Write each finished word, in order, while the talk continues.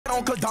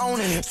don't condone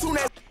it. Soon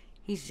as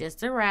he's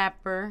just a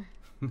rapper.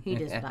 He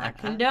does not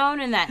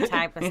condone that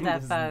type of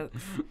stuff,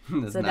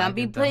 folks. So don't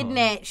be putting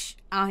that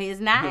on his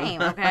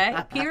name, okay?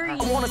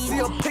 Period. I wanna see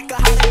a pick of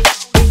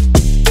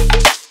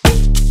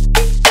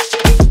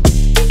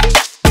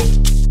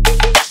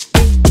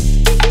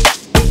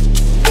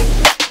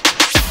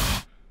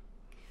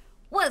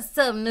What's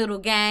up, Noodle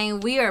Gang?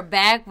 We are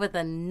back with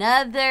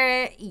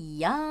another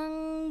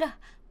young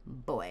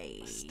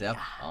boy.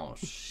 Oh,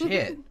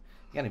 shit. You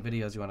got any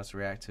videos you want us to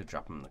react to?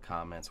 Drop them in the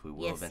comments. We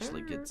will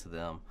eventually get to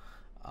them.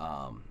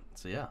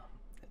 So, yeah.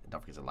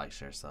 Don't forget to like,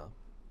 share, sub.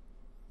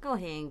 Go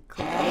ahead and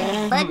click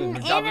the button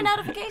and the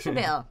notification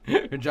bell.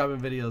 We're dropping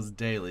videos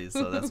daily,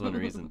 so that's one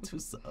reason to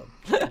sub.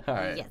 All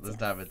right, let's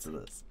dive into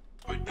this.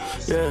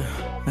 Yeah,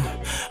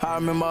 I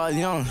remember I was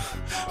young.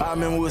 I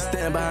remember we was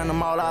standing behind the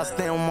mall. I was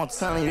standing with my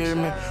tongue, you hear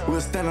me? We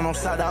was standing on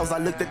side house. I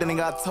looked at the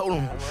nigga, I told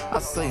him, I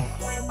say,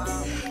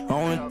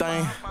 only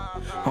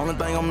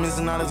thing I'm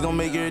missing out is gonna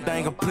make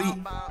everything complete.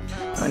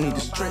 I need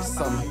to stretch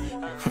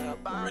something.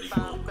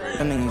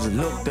 That nigga just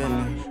looked at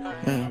me.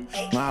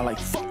 Now I like,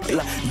 fuck it.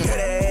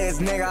 Dirty ass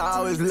nigga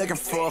always looking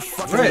for a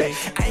fucking day.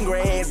 Angry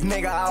ass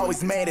nigga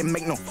always mad and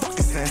make no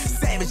fucking sense.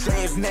 Savage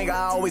ass nigga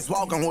always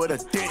walking with a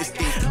dirty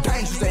stick.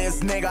 Dangerous ass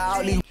nigga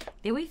all.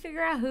 Did we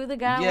figure out who the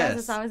guy was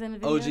that's always in the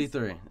video?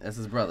 OG3. That's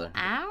his brother.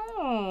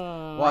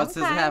 Ow. Well, it's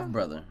his half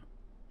brother.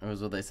 Or is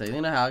what they say.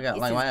 You know how I got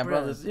like my half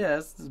brothers? Yeah,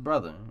 it's his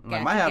brother.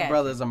 Like my half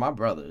brothers are my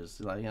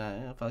brothers. Like,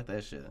 yeah, fuck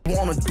that shit.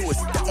 Wanna do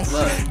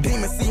it,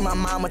 demon see my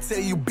mama tell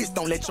you, bitch,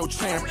 don't let your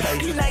tramp play.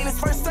 He named his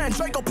first son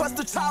Draco, plus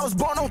the child was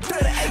born on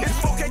 38. It's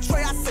 4K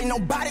Trey, I say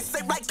nobody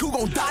say like who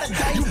gon' die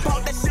today. You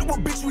bought that shit, well,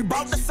 bitch, we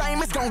bought the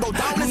same. It's gon' go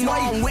down this way.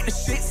 I'm with the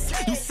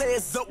shits. You say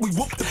it's up, we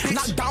whoop the bitch.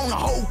 Knock down the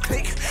whole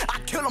clique. I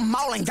kill them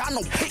all, ain't got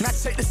no pick. Now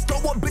check the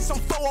scope, what bitch,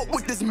 I'm throw up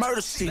with this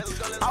murder shit.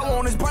 I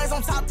want his brains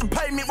on top the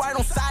pavement, right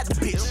on side the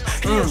bitch.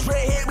 He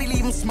redhead, we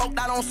leave him smoked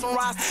out on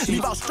sunrise.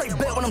 Leave out straight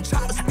bed with them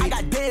choppers. I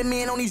got dead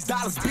men on these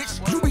dollars, bitch.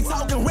 You be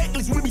talking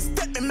reckless, we be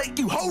stepping, make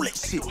you hold that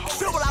shit.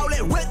 Fill out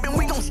that weapon,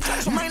 we gon'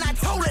 stretch. Man, I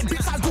told that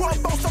bitch, I grew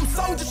up on some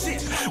soldier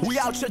shit. We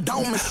out here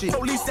doming shit.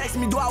 Police ask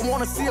me, do I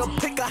wanna see a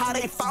pic of how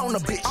they found a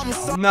bitch? I'm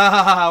so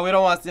nah, we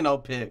don't want to see no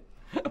pic.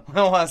 We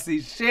don't want to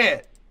see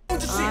shit.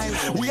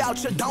 We out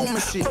here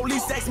doming shit.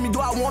 Police ask me, do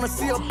I wanna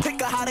see a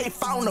pic of how they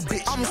found a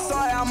bitch? I'm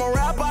sorry, I'm a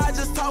rapper, I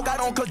just talk, I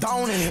don't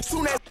condone it.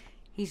 Soon as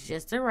he's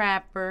just a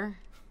rapper.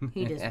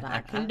 He does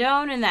not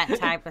condone that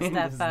type of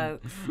stuff,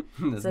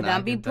 folks. So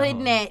don't be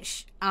putting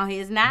that on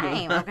his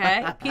name,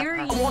 okay?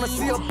 Period. I wanna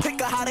see a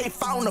pic of how they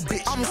found a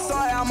bitch. I'm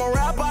sorry, I'm a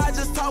rapper, I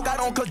just talk, I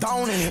don't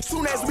condone it.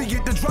 Soon as we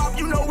get the drop,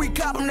 you know we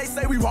cop them, they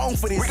say we wrong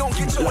for this. We gon'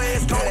 get your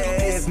ass gone.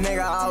 Ass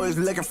nigga always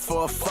looking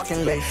for a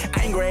fucking lay.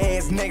 Angry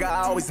ass nigga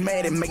always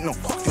mad and make no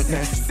fucking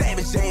sense.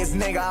 Savage ass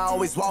nigga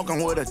always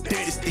walking with a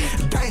dirty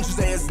stick. Dangerous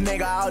ass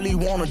nigga, all he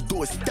wanna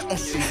do is step on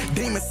shit.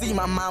 Demon see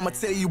my mama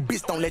tell you,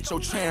 bitch, don't let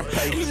your tramp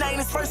play. He named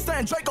his first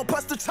son Draco,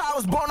 plus the child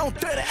was born on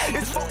 38.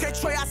 It's 4K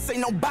Trey, I say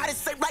nobody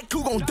say like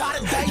who gon' die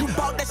today. You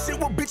bought that shit,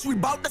 well, bitch, we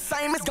bought the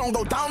same. It's gon'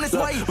 go down this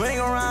way. Ring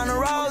around the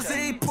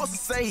rosy, pussy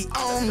say he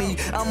on me.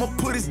 I'ma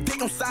put his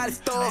dick on side his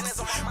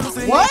thugs.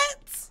 What?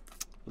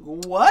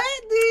 What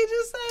did he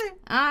just say?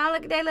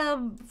 Look at that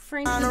little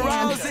French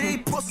rosy,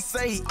 pussy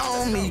say he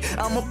on me.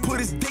 I'ma put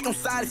his dick on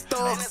side his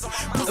thugs.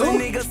 Pussy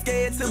nigga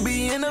scared to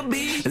be in the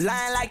beat.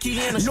 Lying like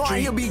he in the street.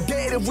 He'll be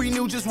dead if we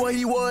knew just what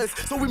he was.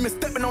 So we been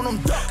stepping on them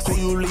ducks. Who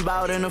you leave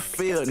out in the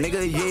field?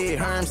 Nigga,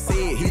 yeah, Herm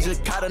said he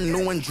just caught a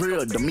new and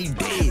drilled. To me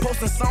dead.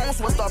 Posting songs,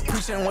 we'll start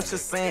preaching what you're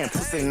saying.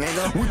 Pussy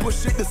nigga. We put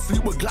shit to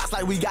sleep with Glocks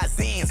like we got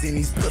Zans in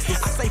these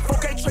pussies. I say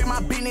 4K Trey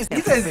my business.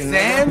 He said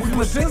Zans? We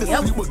put shit to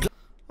sleep with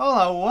hold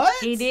on,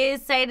 what? He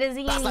did say the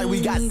Z. That's like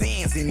we got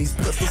Zans in these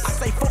pussies. I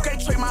say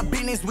 4K Trey my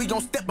business, we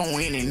gon' step on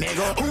any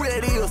nigga. Who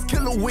that is,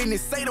 kill a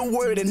witness, say the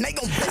word and they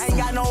gon' bet. I ain't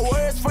got no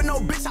words for no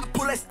bitch, I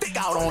pull that stick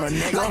out on a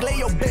nigga. Like lay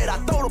your bed, I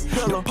throw the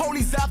pillow.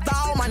 Police after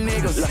all my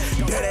niggas.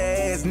 Dirty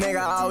ass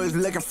nigga always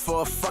looking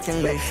for a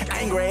fucking lay.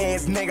 Angry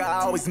ass nigga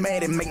always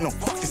mad and make no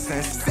fucking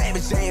sense.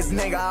 Savage ass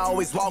nigga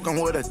always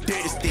walking with a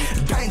dirty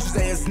stick. Dangerous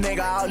ass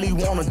nigga, all he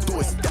wanna do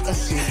is step on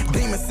shit.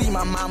 Demon see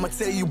my mama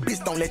tell you,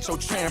 bitch, don't let your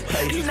tramp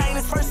play. He named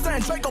his first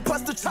son Draco,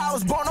 plus the child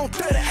was born on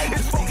 38.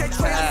 It's 4K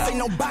Trey, I say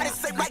nobody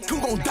say like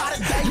who gon' die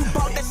today. You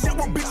bought that shit,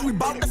 well, bitch, we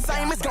bought the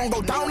same. It's gon'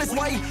 go down this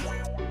way.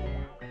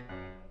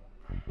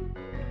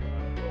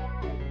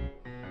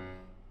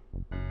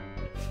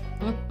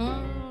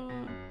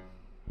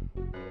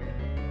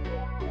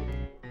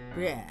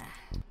 Yeah.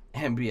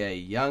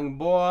 NBA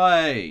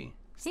YoungBoy.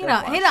 He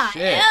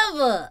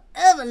don't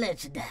ever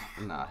let you down.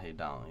 Nah, he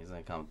don't. He's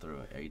gonna come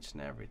through each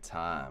and every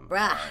time.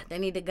 Bruh, they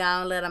need to go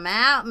and let him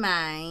out,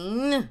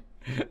 man.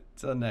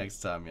 Till next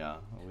time,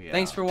 y'all.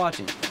 Thanks for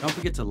watching. Don't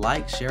forget to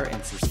like, share,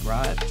 and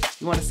subscribe.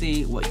 You want to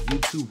see what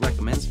YouTube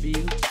recommends for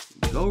you?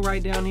 Go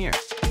right down here.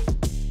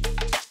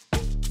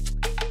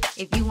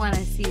 If you want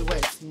to see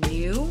what's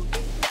new